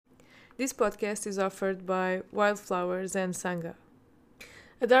This podcast is offered by Wildflowers and Sangha.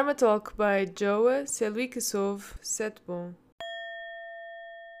 A Dharma talk by Joa, celui que sauve, c'est bon.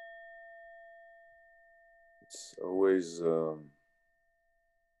 It's always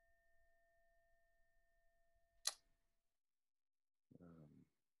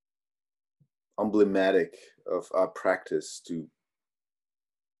emblematic of our practice to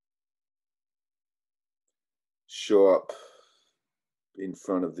show up in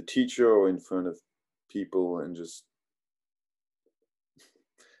front of the teacher or in front of people and just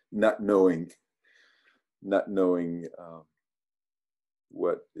not knowing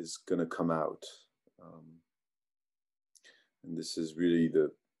what is going to come out. And this is really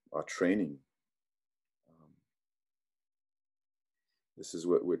our training. This is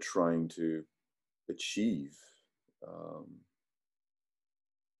what we're trying to achieve.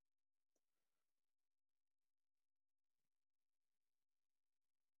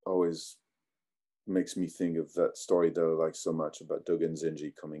 Always makes me think of that story that I like so much about Dogen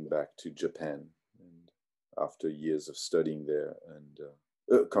Zenji coming back to Japan, and after years of studying there,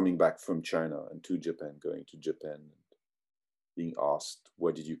 and coming back from China and to Japan, going to Japan, and being asked,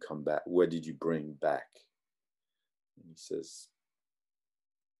 "Where did you come back? Where did you bring back?" And he says,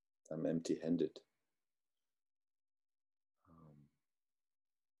 "I'm empty-handed."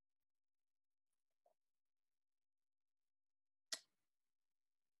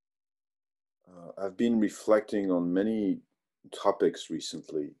 I've been reflecting on many topics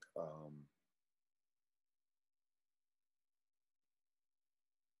recently.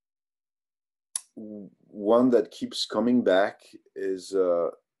 One that keeps coming back is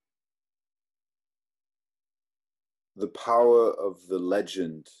the power of the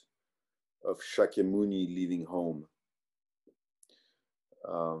legend of Shakyamuni leaving home.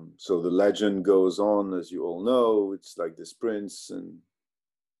 So the legend goes on, as you all know. It's like this prince, and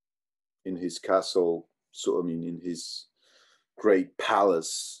in his castle, in his great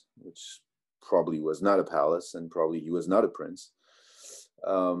palace, which probably was not a palace, and probably he was not a prince.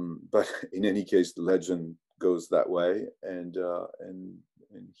 But in any case, the legend goes that way, and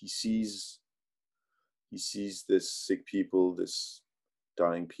he sees this sick people, this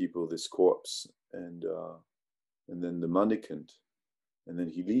dying people, this corpse, and then the mendicant, and then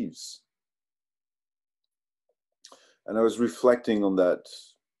he leaves. And I was reflecting on that,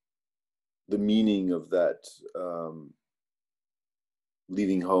 the meaning of that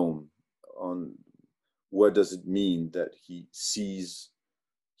leaving home, on what does it mean that he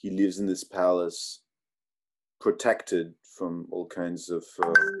lives in this palace, protected from all kinds of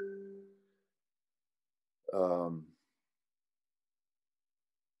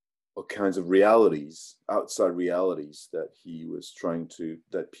realities, outside realities that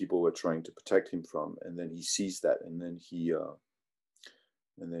people were trying to protect him from, and then he sees that, and then he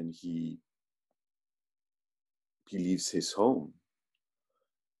leaves his home.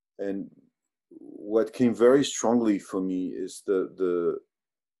 And what came very strongly for me is the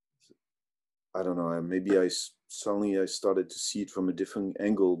I don't know, maybe I started to see it from a different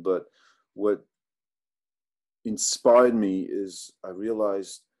angle, but what inspired me is I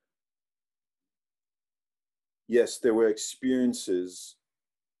realized, yes, there were experiences,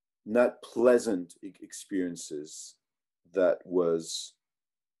 not pleasant experiences, that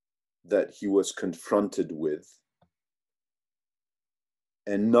he was confronted with,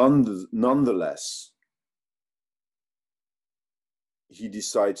 and nonetheless he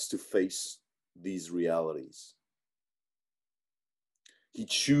decides to face these realities. He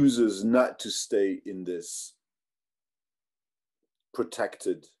chooses not to stay in this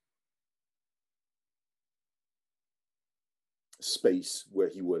protected space where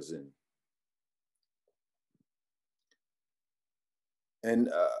he was in. And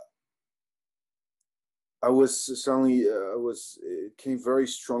it came very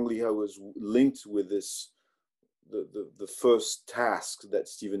strongly. I was linked with this, the first task that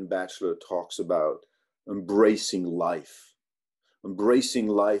Stephen Batchelor talks about, embracing life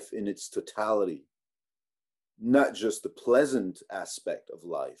in its totality, not just the pleasant aspect of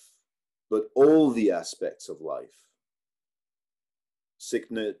life, but all the aspects of life.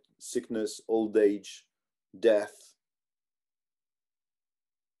 Sickness, old age, death.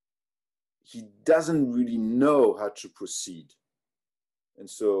 He doesn't really know how to proceed. And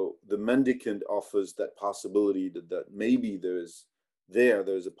so the mendicant offers that possibility that maybe there's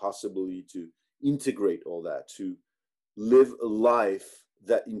a possibility to integrate all that, to live a life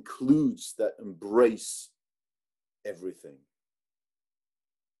that includes, that embrace everything.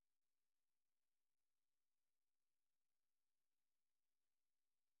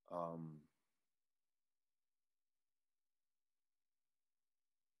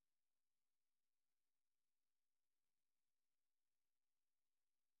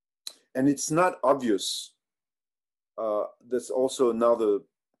 And it's not obvious. There's also another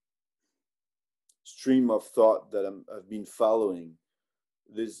stream of thought that I've been following.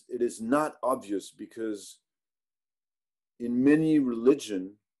 It is not obvious because in many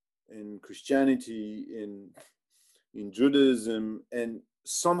religion, in Christianity, in Judaism, and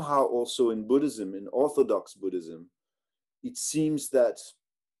somehow also in Buddhism, in Orthodox Buddhism, it seems that,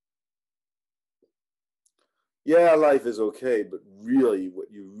 yeah, life is okay, but really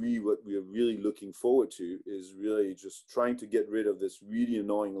what we are really looking forward to is really just trying to get rid of this really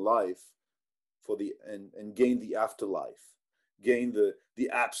annoying life for and gain the afterlife, gain the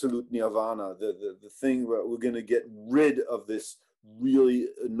absolute nirvana, the thing where we're going to get rid of this really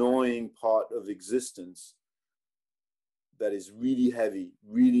annoying part of existence that is really heavy,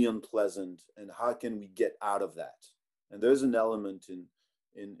 really unpleasant, and how can we get out of that? And there's an element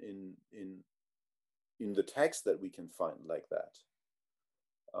in the text that we can find like that.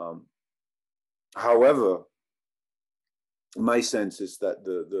 However, my sense is that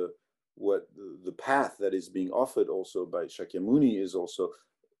the path that is being offered also by Shakyamuni is also,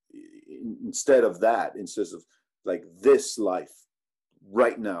 instead of that, instead of like this life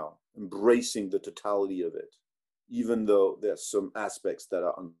right now, embracing the totality of it, even though there's some aspects that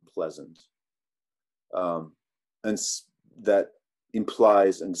are unpleasant, and that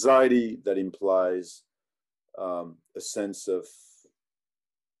implies anxiety, that implies a sense of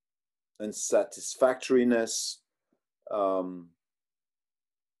unsatisfactoriness.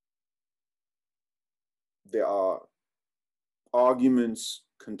 There are arguments,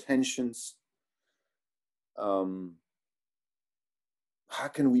 contentions. How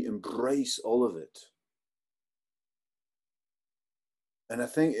can we embrace all of it? And I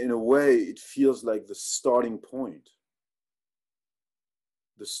think in a way it feels like the starting point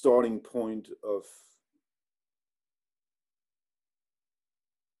of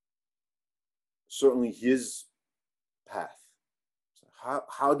certainly his path. So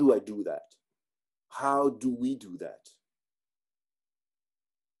how do I do that? How do we do that?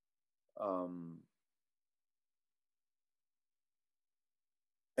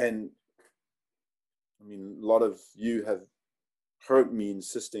 And I mean, a lot of you have heard me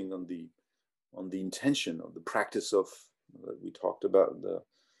insisting on the intention of the practice of that we talked about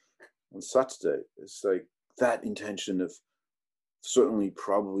on Saturday. It's like that intention of, certainly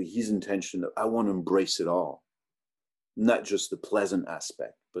probably his intention of, I want to embrace it all, not just the pleasant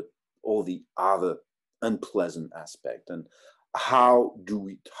aspect, but all the other unpleasant aspect. And how do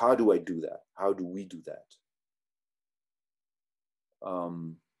I do that? How do we do that?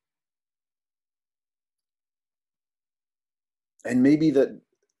 And maybe that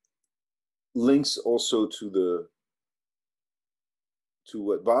links also to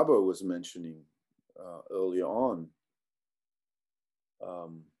what Barbara was mentioning earlier on.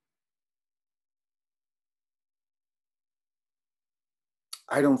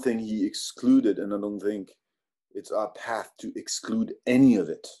 I don't think he excluded, and I don't think it's our path to exclude any of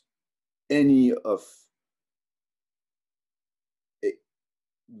it, any of it,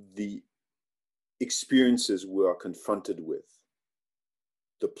 the experiences we are confronted with,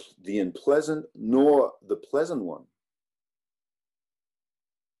 the unpleasant nor the pleasant one,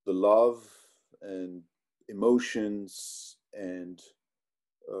 the love and emotions, and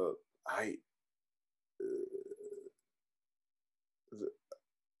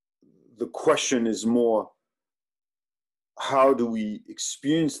the question is more, how do we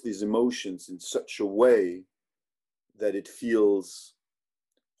experience these emotions in such a way that it feels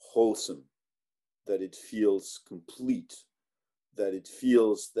wholesome, that it feels complete, that it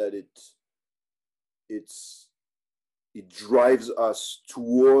feels that it drives us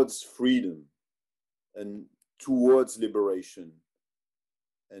towards freedom and towards liberation,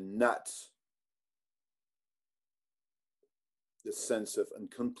 and not the sense of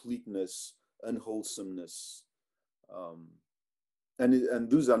incompleteness, unwholesomeness. And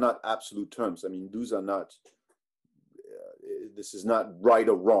those are not absolute terms. I mean, those are not, this is not right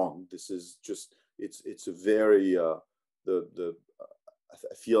or wrong. This is just, it's a very, I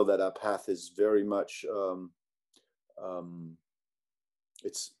feel that our path is very much,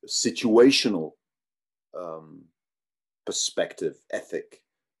 it's situational perspective,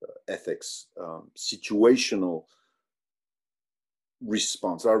 ethics, situational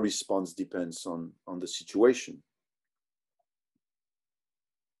response. Our response depends on the situation.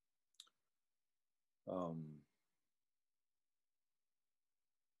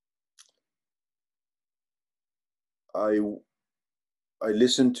 I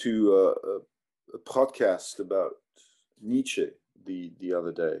listened to a podcast about Nietzsche the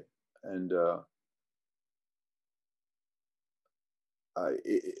other day, and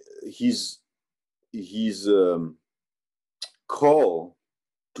his call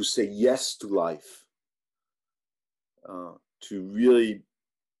to say yes to life, to really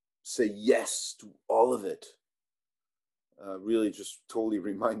say yes to all of it, really just totally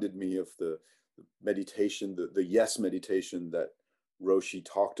reminded me of the meditation, the yes meditation that Roshi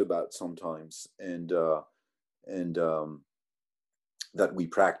talked about sometimes, and that we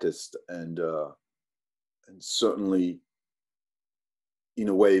practiced, and certainly, in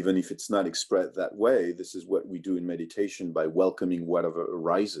a way, even if it's not expressed that way, this is what we do in meditation by welcoming whatever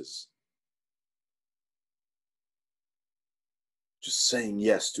arises. Just saying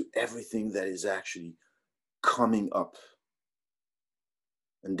yes to everything that is actually coming up.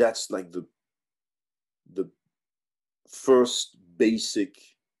 And that's like the first basic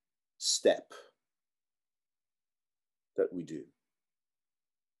step that we do.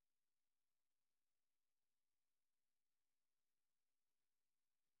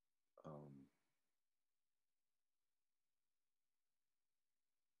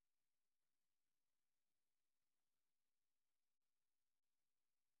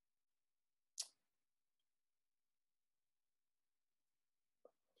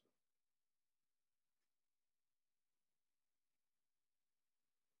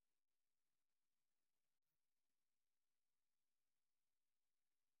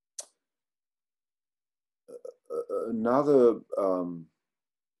 Another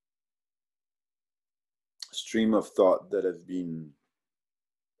stream of thought that I've been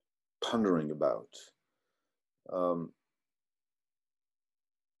pondering about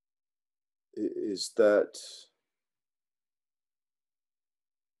is that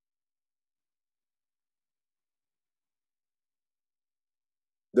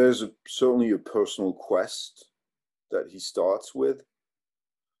there's certainly a personal quest that he starts with,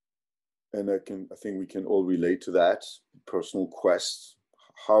 and I think we can all relate to that personal quest.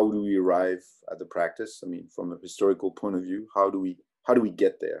 How do we arrive at the practice? I mean, from a historical point of view, how do we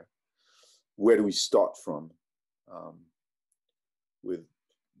get there? Where do we start from? With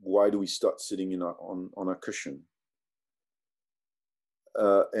why do we start sitting on a cushion?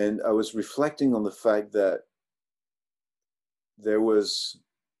 And I was reflecting on the fact that there was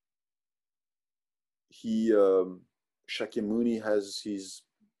Shakyamuni has his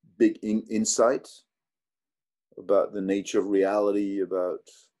big insight about the nature of reality, about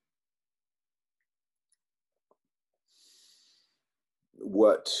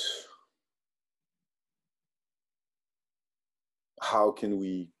how can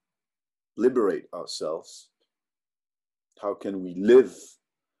we liberate ourselves? How can we live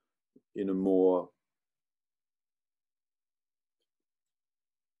in a more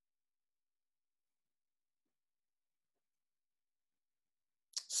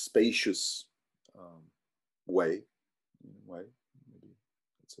spacious way? Maybe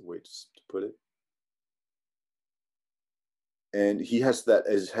that's a way to put it. And he has that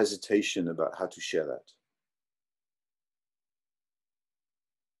as hesitation about how to share that.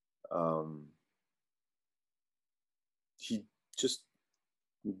 He just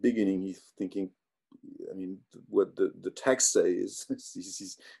beginning, he's thinking, I mean, what the text says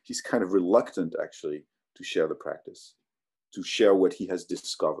is he's kind of reluctant actually to share the practice, to share what he has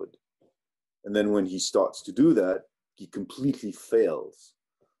discovered. And then when he starts to do that, he completely fails.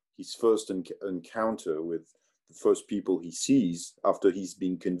 His first encounter with the first people he sees after he's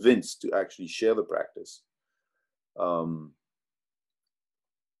been convinced to actually share the practice,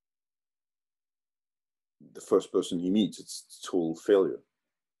 the first person he meets, it's total failure.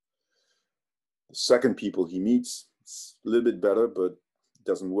 The second people he meets, it's a little bit better, but it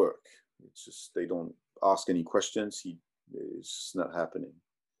doesn't work. It's just they don't ask any questions. It's just not happening.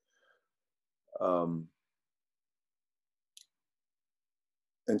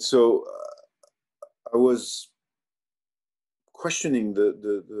 And so I was questioning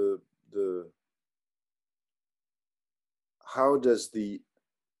the how does the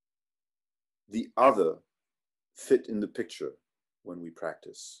other fit in the picture when we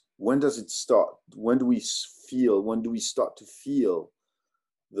practice? When does it start? When do we start to feel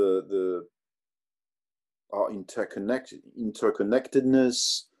our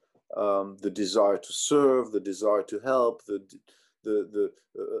interconnectedness, the desire to serve, the desire to help, the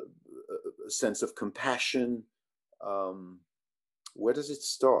sense of compassion? Where does it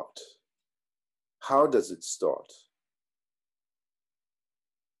start? How does it start?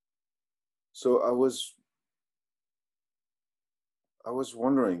 So I was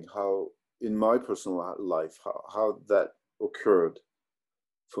wondering how, in my personal life, how that occurred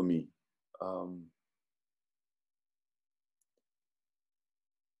for me.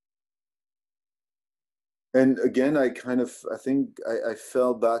 And again, I think I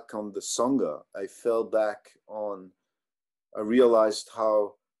fell back on the Sangha. I realized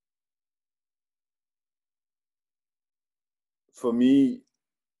how, for me,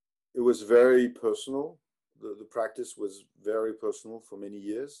 it was very personal. The practice was very personal for many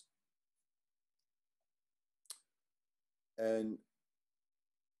years. And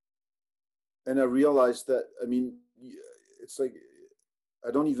I realized that, I mean, it's like,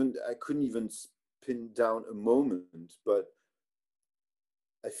 I couldn't even pin down a moment, but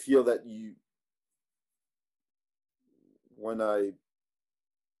I feel that when I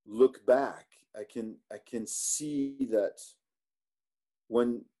look back, I can see that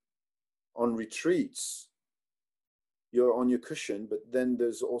when on retreats, you're on your cushion, but then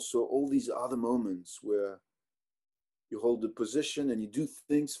there's also all these other moments where you hold the position and you do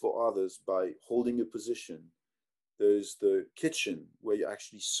things for others by holding a position. There's the kitchen where you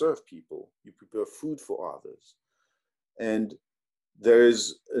actually serve people, you prepare food for others. And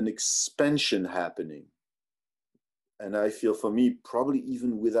there's an expansion happening. And I feel, for me, probably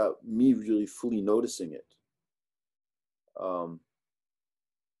even without me really fully noticing it,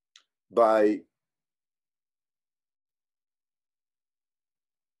 by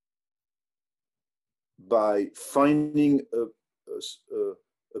finding a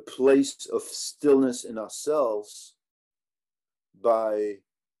place of stillness in ourselves, by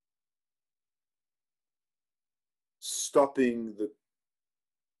stopping the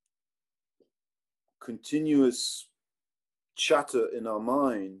continuous chatter in our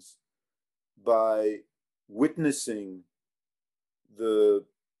minds, by witnessing the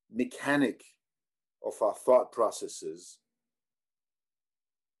mechanic of our thought processes,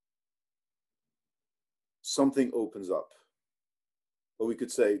 something opens up. Or we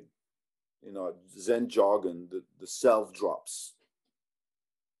could say, in our Zen jargon, the self drops.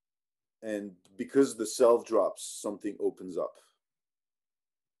 And because the self drops, something opens up.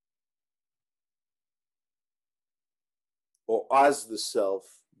 Or as the self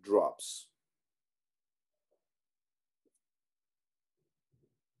drops,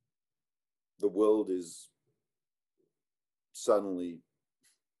 the world is suddenly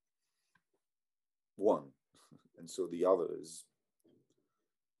one. And so the other is,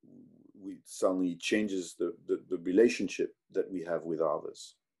 we suddenly changes the relationship that we have with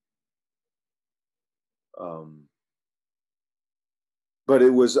others. But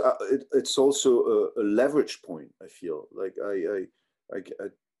it's also a leverage point. I feel like I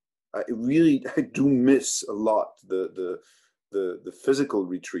really I do miss a lot the physical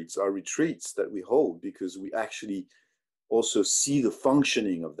retreats, our retreats that we hold, because we actually also see the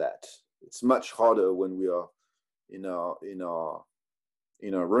functioning of that. It's much harder when we are in our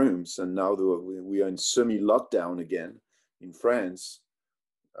rooms, and now we are in semi-lockdown again in France.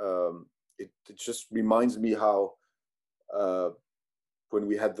 It just reminds me how when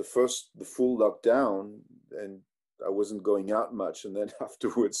we had the full lockdown, and I wasn't going out much, and then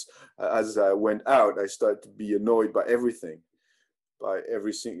afterwards, as I went out, I started to be annoyed by everything, by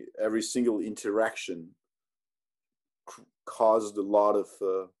every single interaction caused a lot of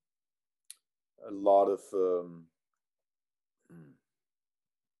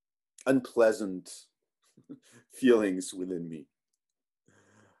unpleasant feelings within me.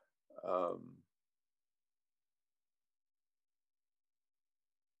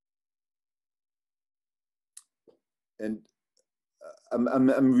 And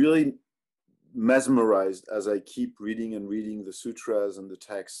I'm really mesmerized as I keep reading and reading the sutras and the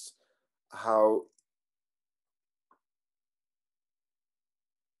texts, how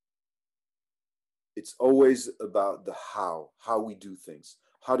it's always about the how we do things.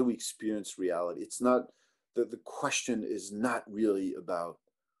 How do we experience reality? It's not the question is not really about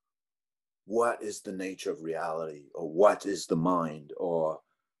what is the nature of reality, or what is the mind, or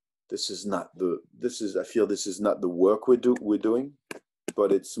I feel this is not the work we're doing,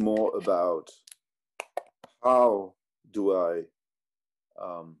 but it's more about how do I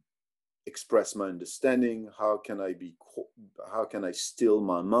express my understanding? How can I still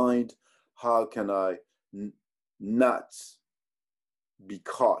my mind? How can I not be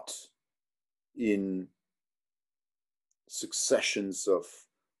caught in successions of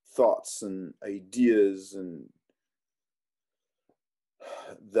thoughts and ideas and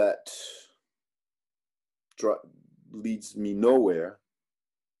that leads me nowhere?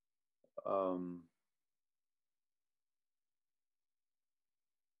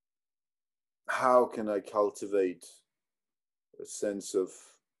 How can I cultivate a sense of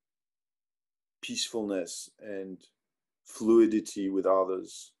peacefulness and fluidity with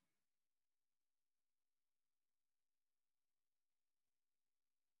others?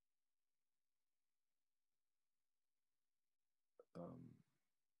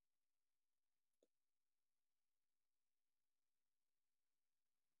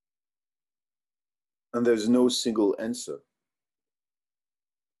 And there's no single answer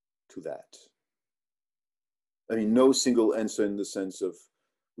to that. I mean, no single answer in the sense of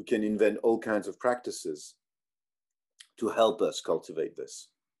we can invent all kinds of practices to help us cultivate this.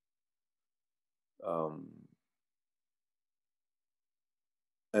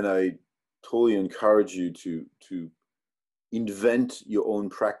 And I totally encourage you to invent your own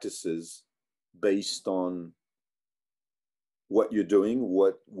practices based on what you're doing,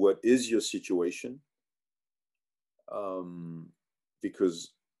 what is your situation,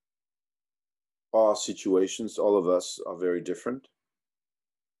 because our situations, all of us, are very different,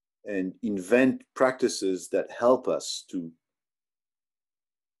 and invent practices that help us to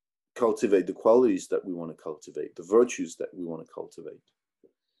cultivate the qualities that we want to cultivate, the virtues that we want to cultivate.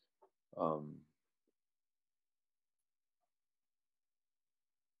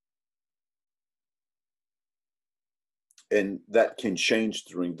 And that can change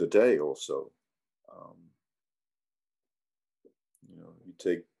during the day also.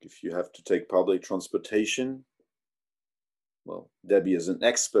 If you have to take public transportation, well, Debbie is an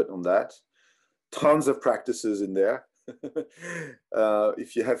expert on that. Tons of practices in there.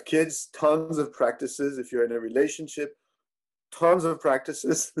 If you have kids, tons of practices. If you're in a relationship, tons of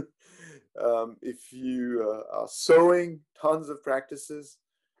practices. If you are sewing, tons of practices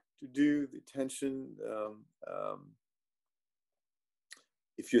to do, the tension.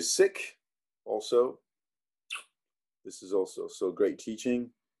 If you're sick, also, this is also so great teaching.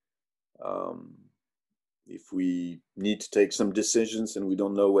 If we need to take some decisions and we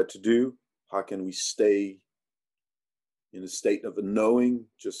don't know what to do, how can we stay in a state of knowing,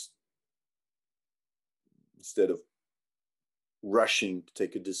 just instead of rushing to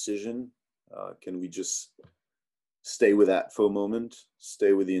take a decision? Can we just stay with that for a moment,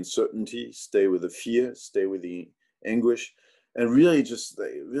 stay with the uncertainty, stay with the fear, stay with the anguish, and really just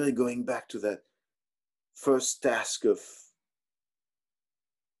really going back to that first task of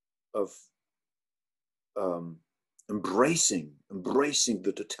embracing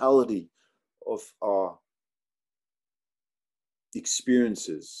the totality of our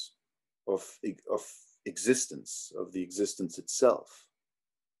experiences of existence, of the existence itself.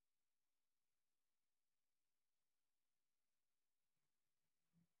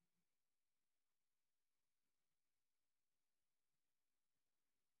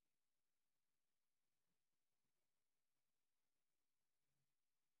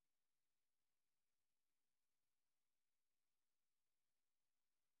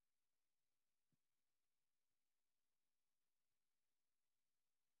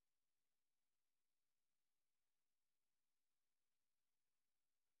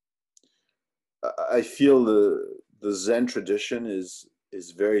 I feel the Zen tradition is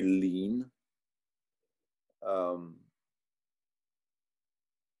very lean.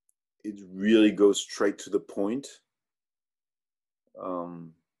 It really goes straight to the point.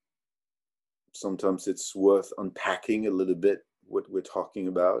 Sometimes it's worth unpacking a little bit what we're talking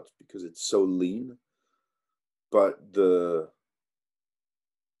about because it's so lean. But because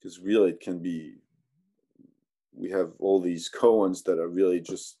really it can be, we have all these koans that are really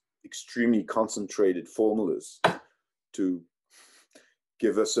just extremely concentrated formulas to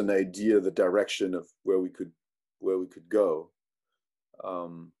give us an idea, the direction of where we could go.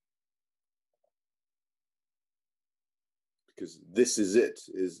 Because this is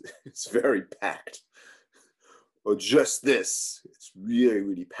it's very packed. Or just this, it's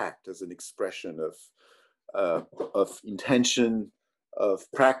really packed as an expression of intention,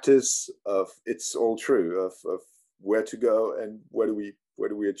 of practice, of it's all true, of where to go and what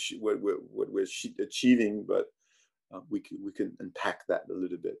we're achieving, but we can unpack that a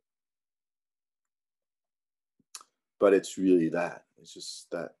little bit. But it's really that. It's just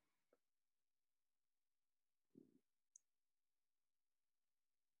that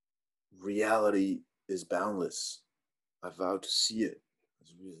reality is boundless. I vow to see it.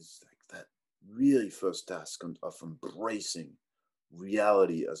 It's like that really first task of embracing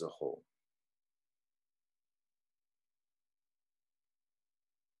reality as a whole.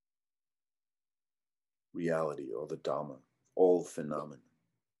 Reality, or the Dharma, all phenomena.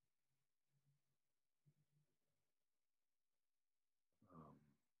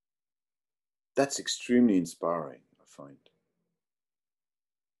 That's extremely inspiring, I find.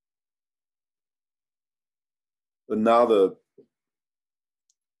 Another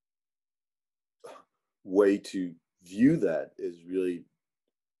way to view that is really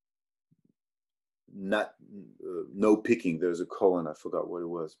not no picking. There's a koan, I forgot what it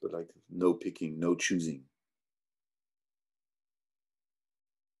was, but like no picking, no choosing.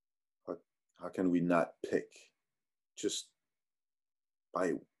 How can we not pick just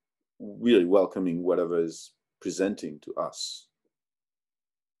by really welcoming whatever is presenting to us.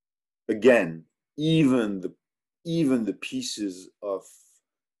 Again, even the pieces of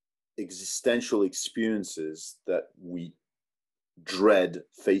existential experiences that we dread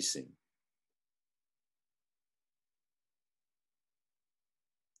facing.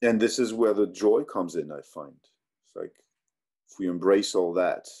 And this is where the joy comes in, I find. It's like, if we embrace all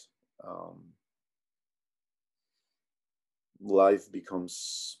that, life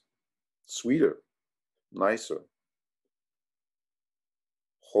becomes sweeter, nicer,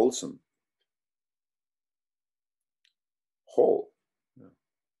 wholesome, whole. Yeah.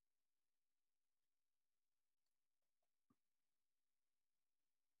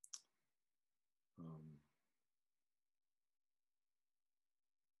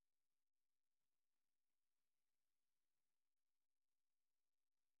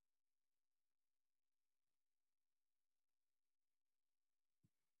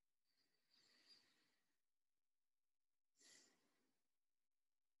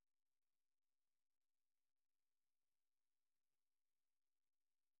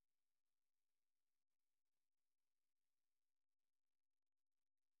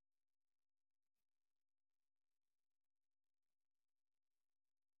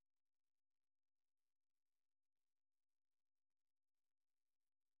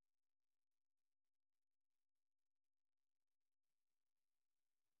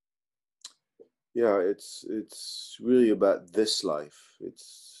 Yeah, it's really about this life.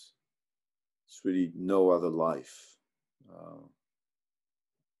 It's really no other life. Uh,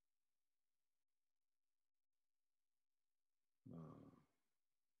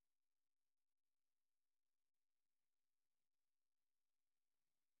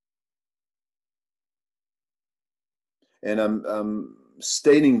 and I'm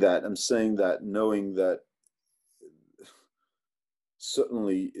stating that, I'm saying that, knowing that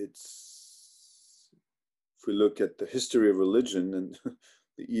certainly if we look at the history of religion and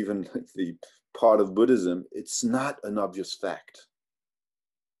even like the part of Buddhism, it's not an obvious fact.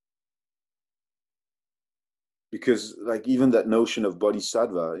 Because like even that notion of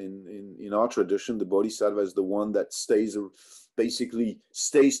bodhisattva in our tradition, the bodhisattva is the one that basically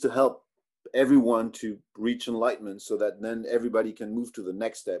stays to help everyone to reach enlightenment, so that then everybody can move to the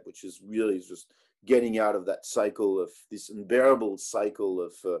next step, which is really just getting out of that cycle of this unbearable cycle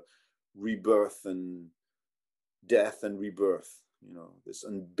of rebirth and death and rebirth, you know, this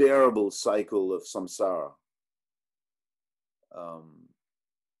unbearable cycle of samsara,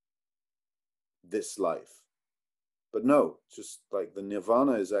 this life. But no, just like the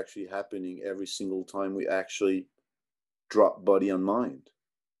nirvana is actually happening every single time we actually drop body and mind.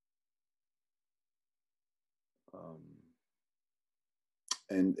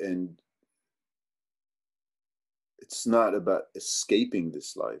 And it's not about escaping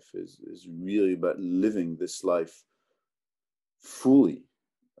this life. Is really about living this life fully.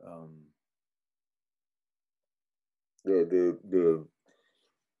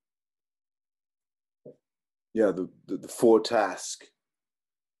 The four task,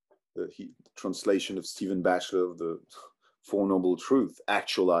 the translation of Stephen Batchelor of the Four Noble Truth,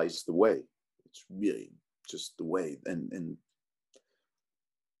 actualize the way. It's really just the way, and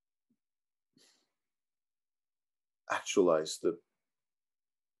actualize a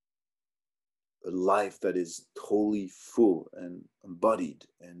life that is totally full and embodied,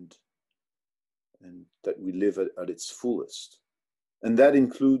 and that we live at its fullest. And that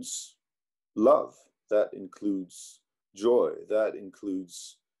includes love, that includes joy, that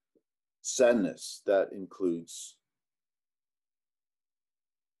includes sadness, that includes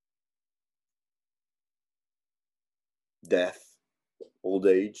death, old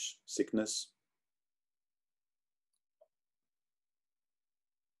age, sickness.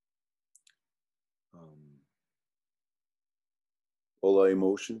 All our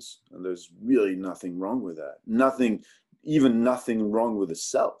emotions, and there's really nothing wrong with that. Even nothing wrong with the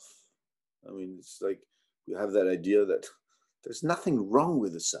self. I mean, it's like we have that idea that there's nothing wrong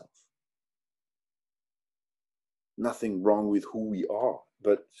with the self. Nothing wrong with who we are,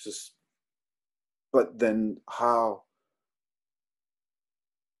 but then how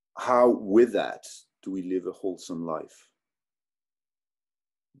with that do we live a wholesome life?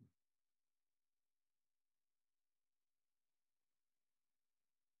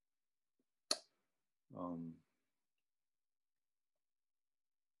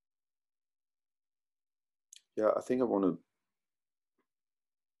 Yeah, I think I want to,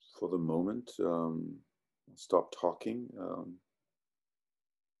 for the moment, stop talking, and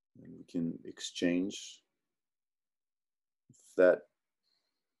we can exchange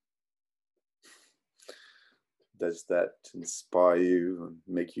does that inspire you and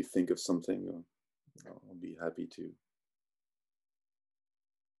make you think of something, I'll be happy to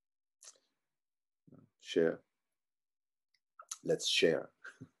share. Let's share.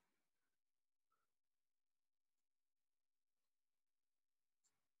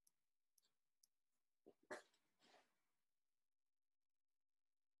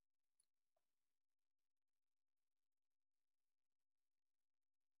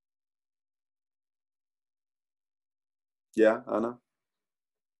 Yeah, Anna?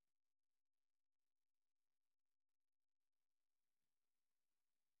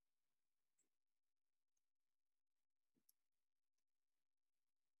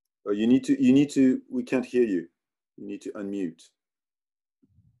 Oh, you need to, we can't hear you. You need to unmute.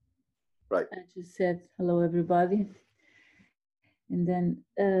 Right. I just said, hello, everybody. And then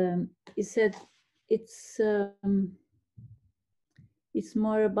he said, it's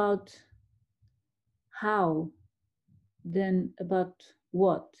more about how than about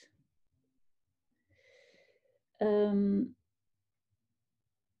what. And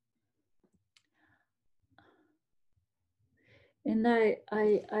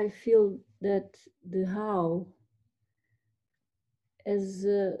I feel that the how has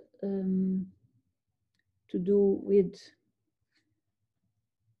to do with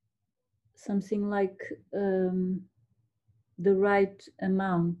something like the right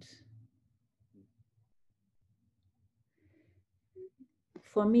amount.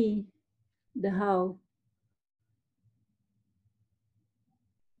 For me, the how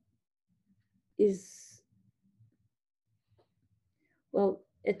is, well,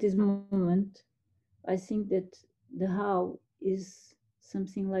 at this moment, I think that the how is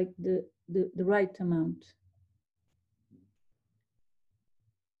something like the right amount.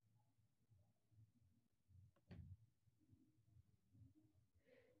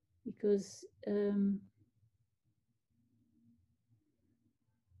 Because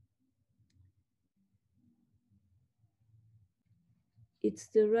it's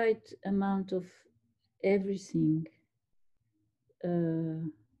the right amount of everything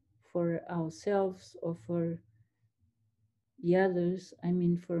for ourselves or for the others. I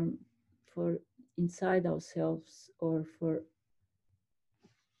mean, for inside ourselves or for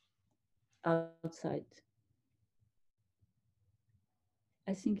outside.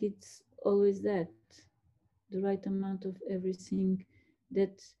 I think it's always that, the right amount of everything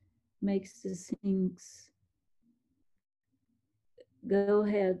that makes the things go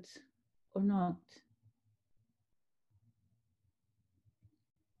ahead or not.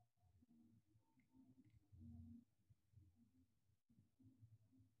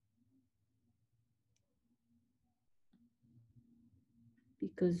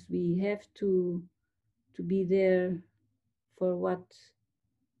 Because we have to be there for what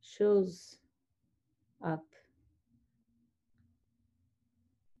shows up.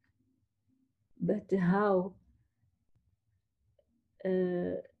 But how,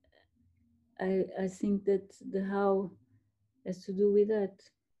 I think that the how has to do with that.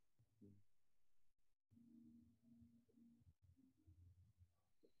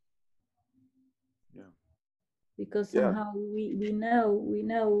 Yeah. Because somehow we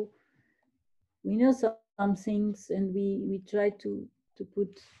know some things, and we try to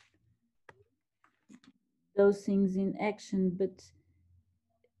put those things in action. But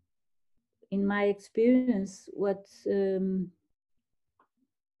in my experience, what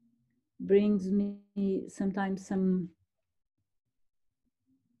brings me sometimes some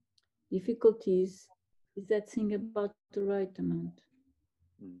difficulties is that thing about the right amount.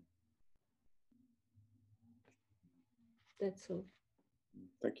 That's all.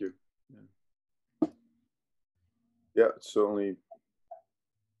 Thank you. Yeah, it's certainly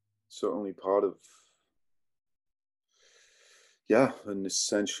part of, an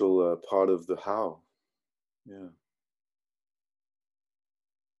essential part of the how. Yeah.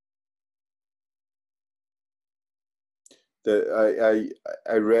 I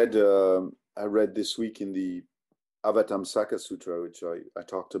read this week in the Avatamsaka Sutra, which I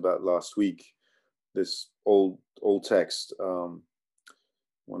talked about last week. This old text,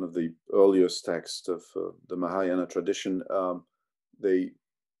 one of the earliest texts of the Mahayana tradition.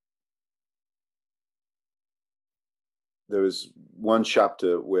 There is one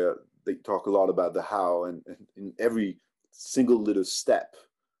chapter where they talk a lot about the how, and in every single little step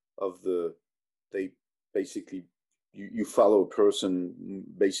of they basically, you follow a person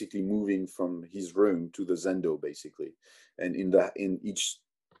basically moving from his room to the zendo, basically, and in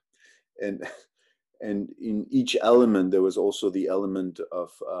each element there was also the element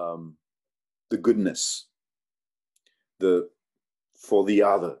of the goodness, for the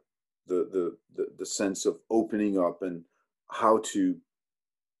other, the sense of opening up and how to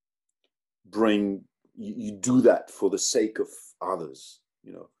bring, you do that for the sake of others,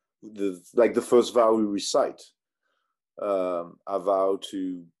 you know, like the first vow we recite, I vow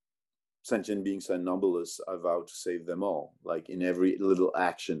to sentient beings and numberless, I vow to save them all, like in every little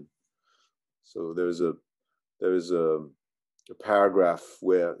action. So there's a paragraph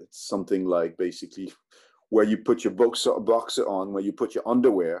where it's something like, basically, where you put your boxer on, where you put your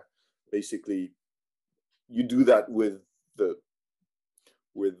underwear, basically you do that with the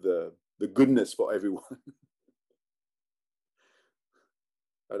goodness for everyone.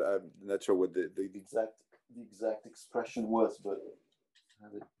 I'm not sure what the exact expression was, but I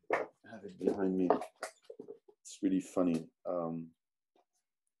have it behind me. It's really funny.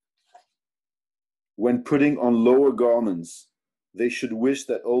 When putting on lower garments, they should wish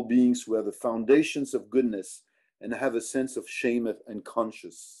that all beings wear the foundations of goodness and have a sense of shame and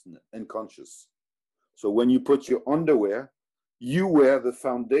conscious. So when you put your underwear, you wear the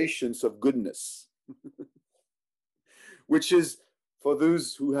foundations of goodness, which is, for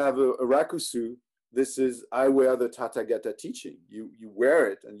those who have a rakusu, this is, I wear the Tathagata teaching. You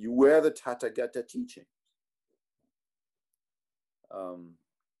wear it, and you wear the Tathagata teaching.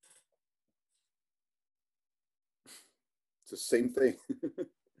 It's the same thing.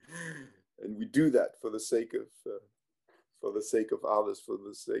 And we do that for the sake of others, for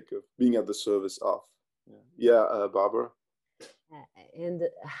the sake of being at the service of. Yeah, Barbara? And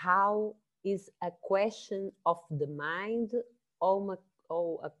how is a question of the mind or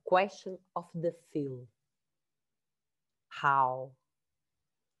a question of the feel? How?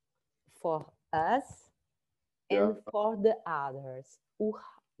 For us and for the others.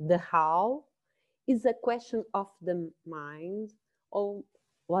 The how is a question of the mind or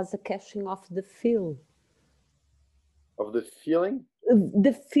was a question of the feel? Of the feeling?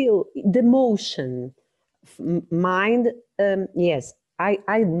 The feel, the motion. Mind, yes,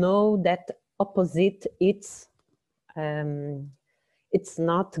 I know that opposite, it's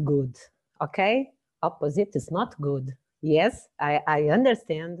not good, okay? Opposite is not good. Yes, I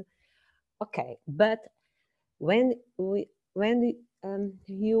understand. Okay, but when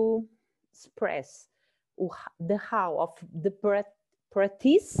you express the how of the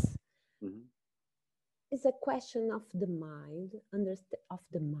practice, is a question of the mind, of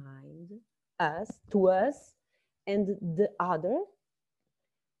the mind, us, to us, and the other,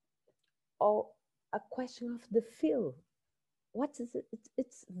 or a question of the feel. What is it?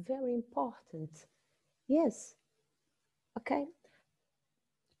 It's very important. Yes. Okay.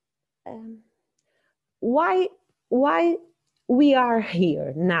 Why we are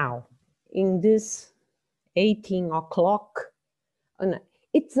here now in this 18 o'clock?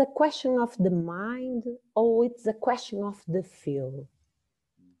 It's a question of the mind, or it's a question of the feel.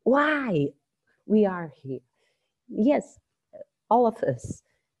 Why we are here? Yes, all of us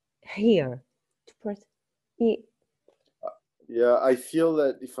here. Yeah, I feel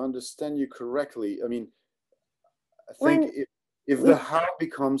that if I understand you correctly, I mean, I think if the how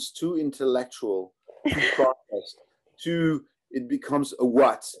becomes too intellectual, too processed, it becomes a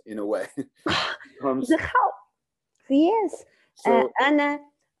what in a way. The how, yes. So, and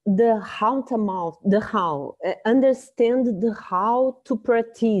the how, understand the how to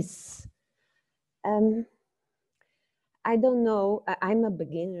practice. I don't know, I'm a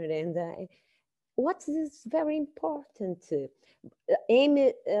beginner, and what is very important?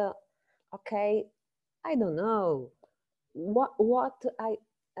 Amy, okay, I don't know what I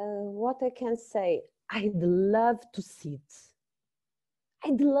can say. I'd love to sit.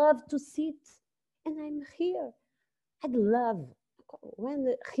 I'd love to sit, and I'm here. I'd love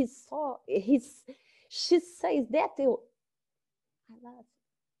when she says that, I love,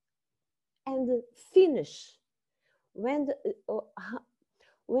 and finish when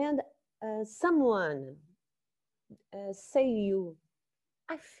someone say you,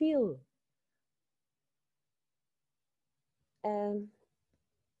 I feel.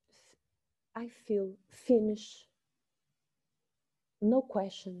 I feel, finish. No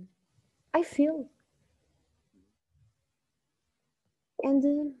question. I feel. And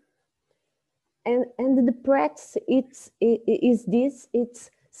the practice it's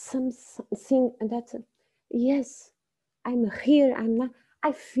something that, yes, I'm here, I'm not,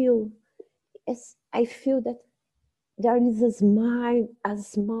 I feel, yes, I feel that there is a smile,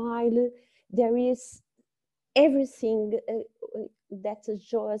 there is everything that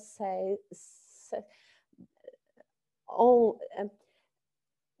Joa says.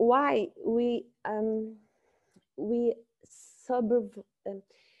 Why we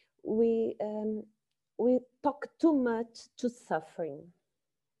talk too much to suffering.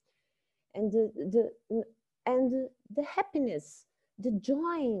 and the happiness, the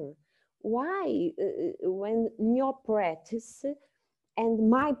joy. Why when your practice and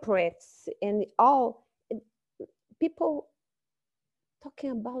my practice and all people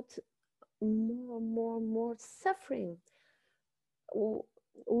talking about more suffering.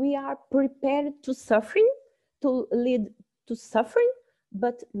 We are prepared to suffering, to lead to suffering,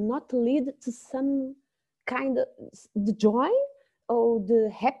 but not lead to some kind of the joy or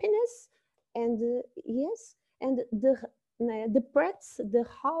the happiness. And yes, and the practice, the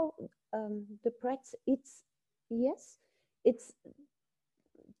how the practice, it's yes, it's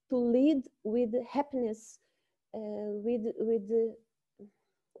to lead with happiness, with the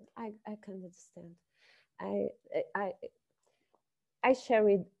I can understand. I I I share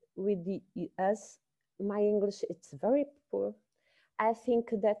it with us. My English it's very poor. I think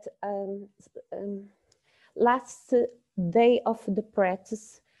that last day of the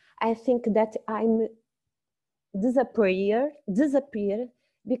practice, I think that I'm disappear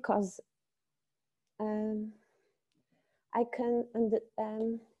because I can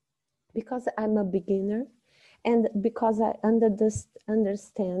because I'm a beginner and because I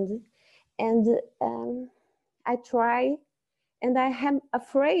understand and I try and I am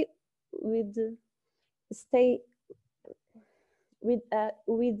afraid with stay with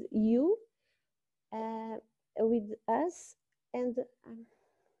you with us and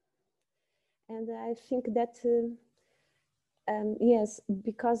I think that yes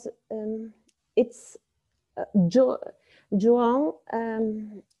because it's João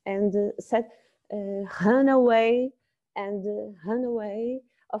and said run away and run away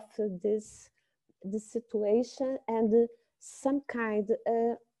of this the situation and some kind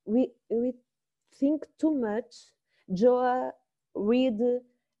we think too much. Joa read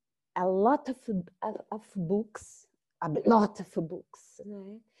a lot of books, a lot of books,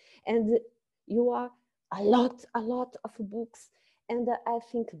 right? And you are a lot of books, and I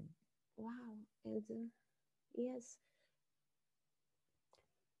think, wow, and yes,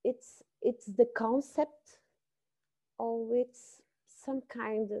 it's the concept, or it's some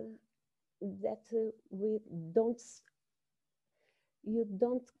kind that we don't you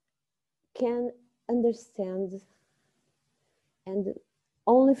don't can understand and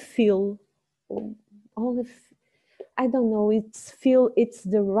only feel only I don't know it's feel it's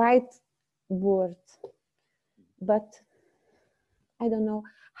the right word but I don't know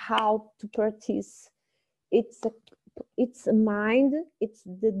how to practice it's a mind it's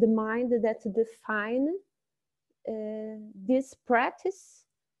the mind that define this practice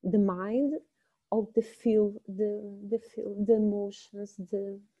the mind of the feel the emotions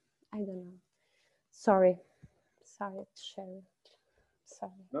the I don't know sorry to share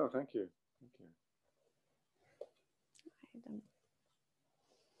sorry No, thank you. Thank you. I don't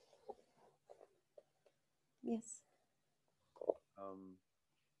yes Um,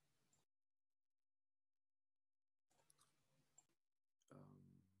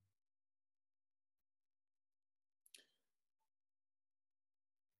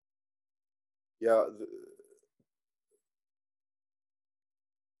 yeah,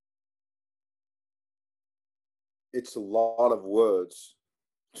 it's a lot of words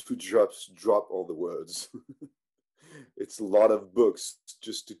to drop all the words. It's a lot of books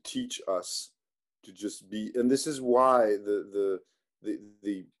just to teach us to just be, and this is why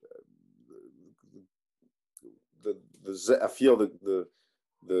I feel that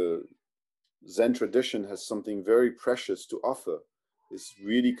the Zen tradition has something very precious to offer. It's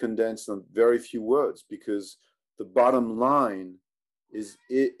really condensed on very few words because the bottom line is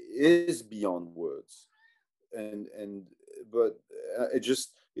it is beyond words, and but it's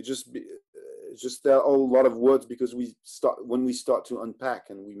just there are a lot of words because when we start to unpack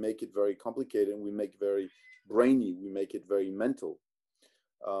and we make it very complicated and we make it very brainy, we make it very mental.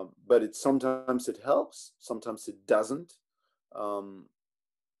 But sometimes it helps, sometimes it doesn't.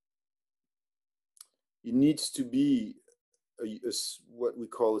 It needs to be what we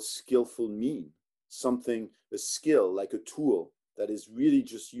call a skillful mean, something, a skill, like a tool that is really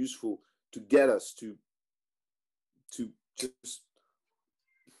just useful to get us to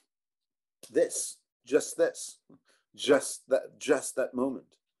just this, just that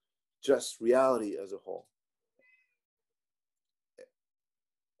moment, just reality as a whole.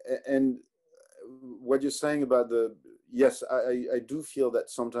 And what you're saying about yes, I do feel that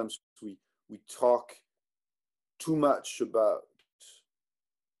sometimes we talk too much about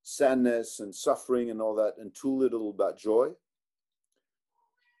sadness and suffering and all that, and too little about joy.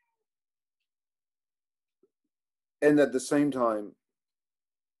 And at the same time,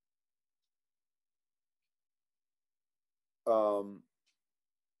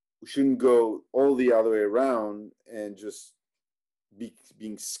 we shouldn't go all the other way around and just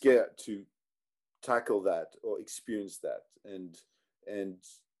being scared to tackle that or experience that, and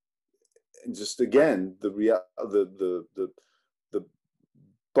just again the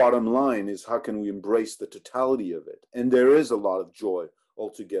bottom line is, how can we embrace the totality of it? And there is a lot of joy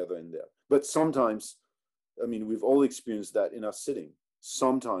altogether in there, but sometimes, I mean, we've all experienced that in our sitting.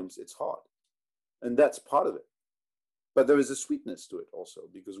 Sometimes it's hard, and that's part of it. But there is a sweetness to it also,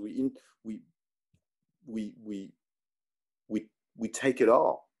 because we take it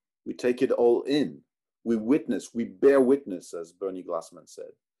all. We take it all in. We witness. We bear witness, as Bernie Glassman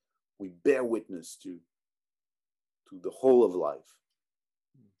said. We bear witness to the whole of life.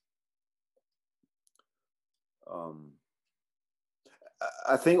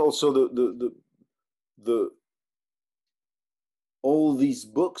 I think also the all these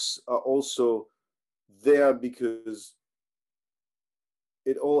books are also there because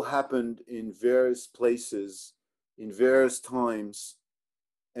it all happened in various places, in various times,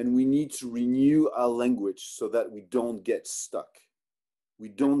 and we need to renew our language so that we don't get stuck. We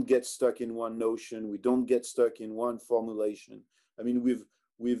don't get stuck in one notion. We don't get stuck in one formulation. I mean,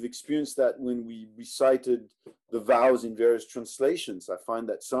 we've experienced that when we recited the vows in various translations. I find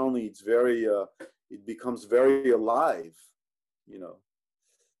that suddenly it's very, it becomes very alive, you know.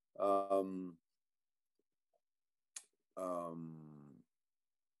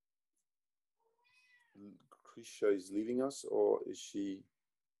 Krisha is leaving us, or is she?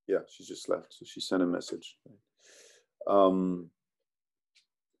 Yeah, she just left. So she sent a message.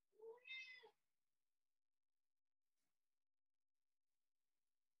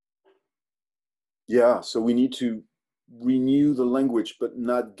 Yeah, so we need to renew the language, but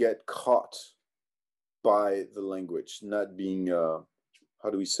not get caught by the language, not being, how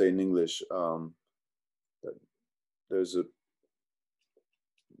do we say in English? There's a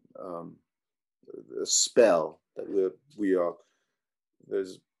spell that we are,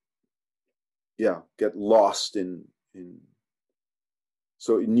 there's, yeah, get lost in.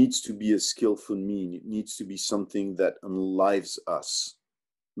 So it needs to be a skillful mean. It needs to be something that enlives us,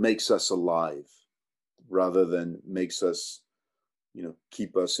 makes us alive, rather than makes us, you know,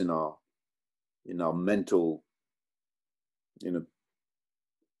 keep us in our mental, in a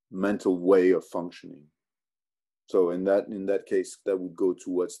mental way of functioning. So in that case, that would go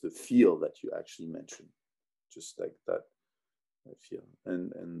towards the feel that you actually mentioned, just like that feel,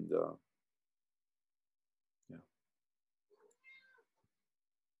 and yeah.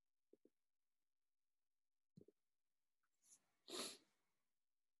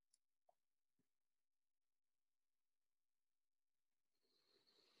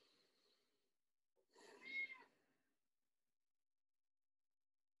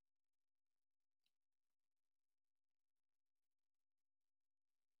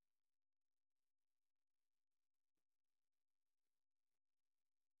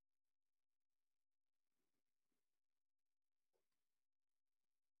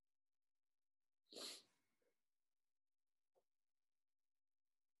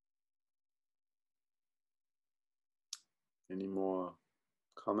 Any more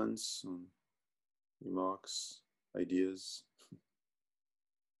comments, remarks, ideas?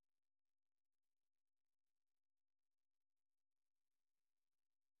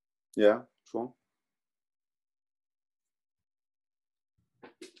 Yeah, Chuan?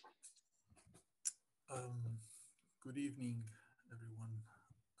 Good evening, everyone.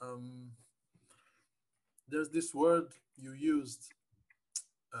 There's this word you used,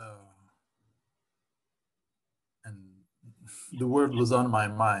 and the word was on my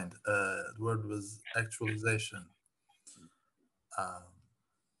mind. The word was actualization.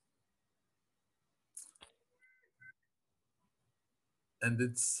 And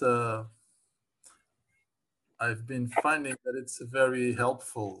it's, I've been finding that it's a very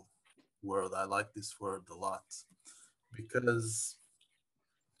helpful word. I like this word a lot because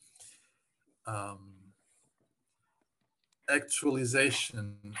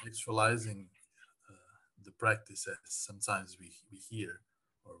actualizing the practice, as sometimes we hear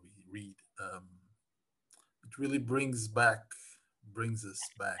or we read, it really brings us back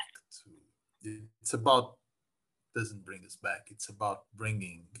to, it's about, doesn't bring us back, it's about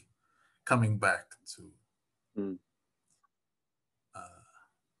coming back to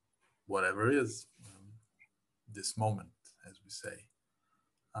whatever is this moment, as we say.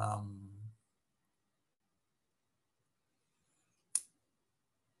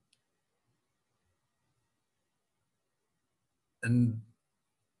 And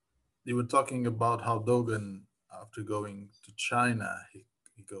they were talking about how Dogen, after going to China, he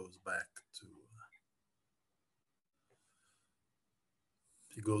goes back to,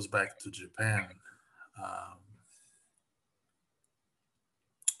 he goes back to Japan,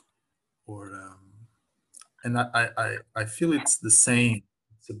 and I feel it's the same.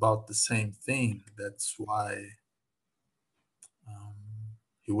 It's about the same thing. That's why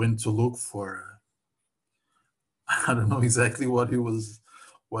he went to look for. I don't know exactly what he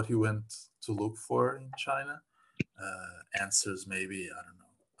went to look for in China. Answers, maybe, I don't know.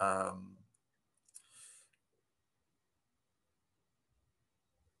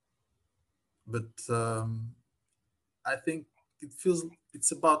 But I think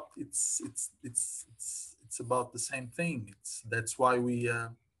it's about the same thing. That's why we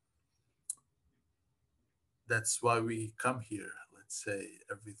come here. Let's say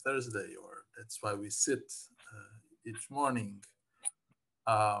every Thursday, or that's why we sit each morning.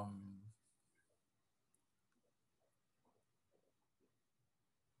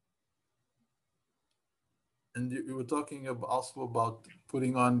 And you were talking also about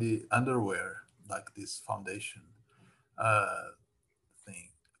putting on the underwear, like this foundation thing.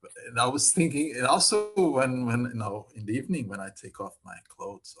 And I was thinking, and also when in the evening when I take off my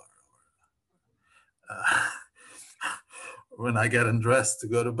clothes, or when I get undressed to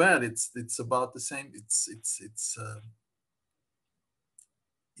go to bed, it's about the same. It's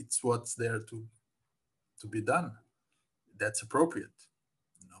what's there to be done. That's appropriate,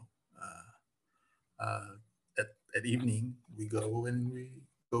 you know. At evening we go and we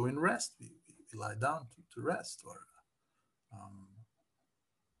go and rest. We lie down to rest, or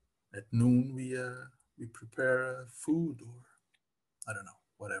at noon we prepare food, or I don't know,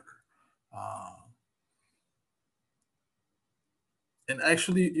 whatever. And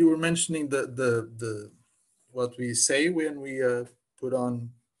actually, you were mentioning the what we say when we put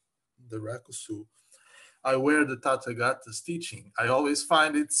on the rakusu. I wear the Tathagata's teaching. I always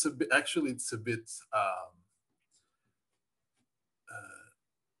find it's a bit. Actually, it's a bit.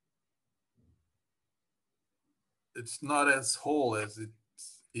 It's not as whole as it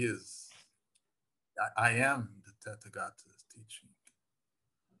is. I am the Tathagata's teaching.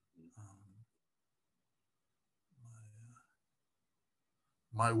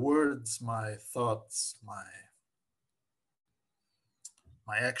 My words, my thoughts, my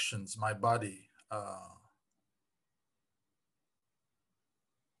actions, my body,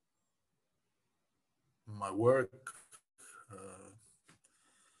 my work,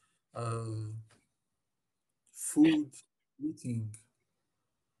 food, eating,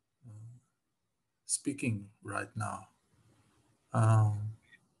 speaking right now.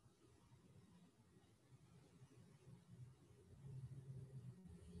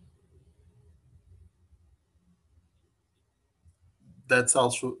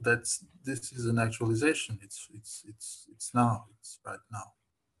 This is an actualization. It's now. It's right now.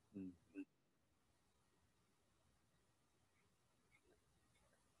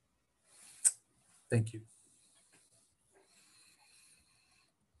 Thank you.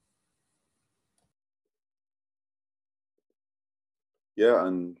 Yeah,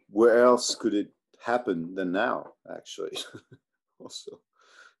 and where else could it happen than now, actually? Also,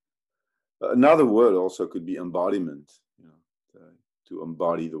 another word also could be embodiment, to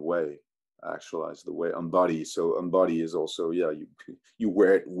embody the way, actualize the way, embody. So embody is also, you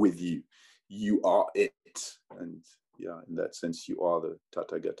wear it with you. You are it. And yeah, in that sense, you are the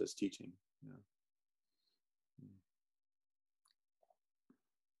Tathagata's teaching. Yeah.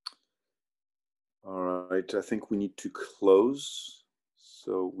 All right, I think we need to close.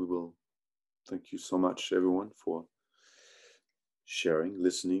 So we will thank you so much, everyone, for sharing,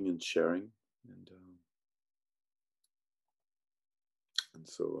 listening, and sharing. And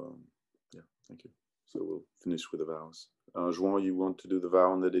so, yeah, thank you. So we'll finish with the vows. João, you want to do the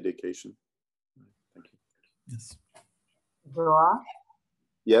vow and the dedication? Thank you. Yes. João?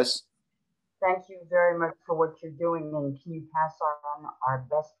 Yes? Thank you very much for what you're doing, and can you pass on our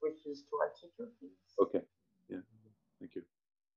best wishes to our teacher, please? Okay.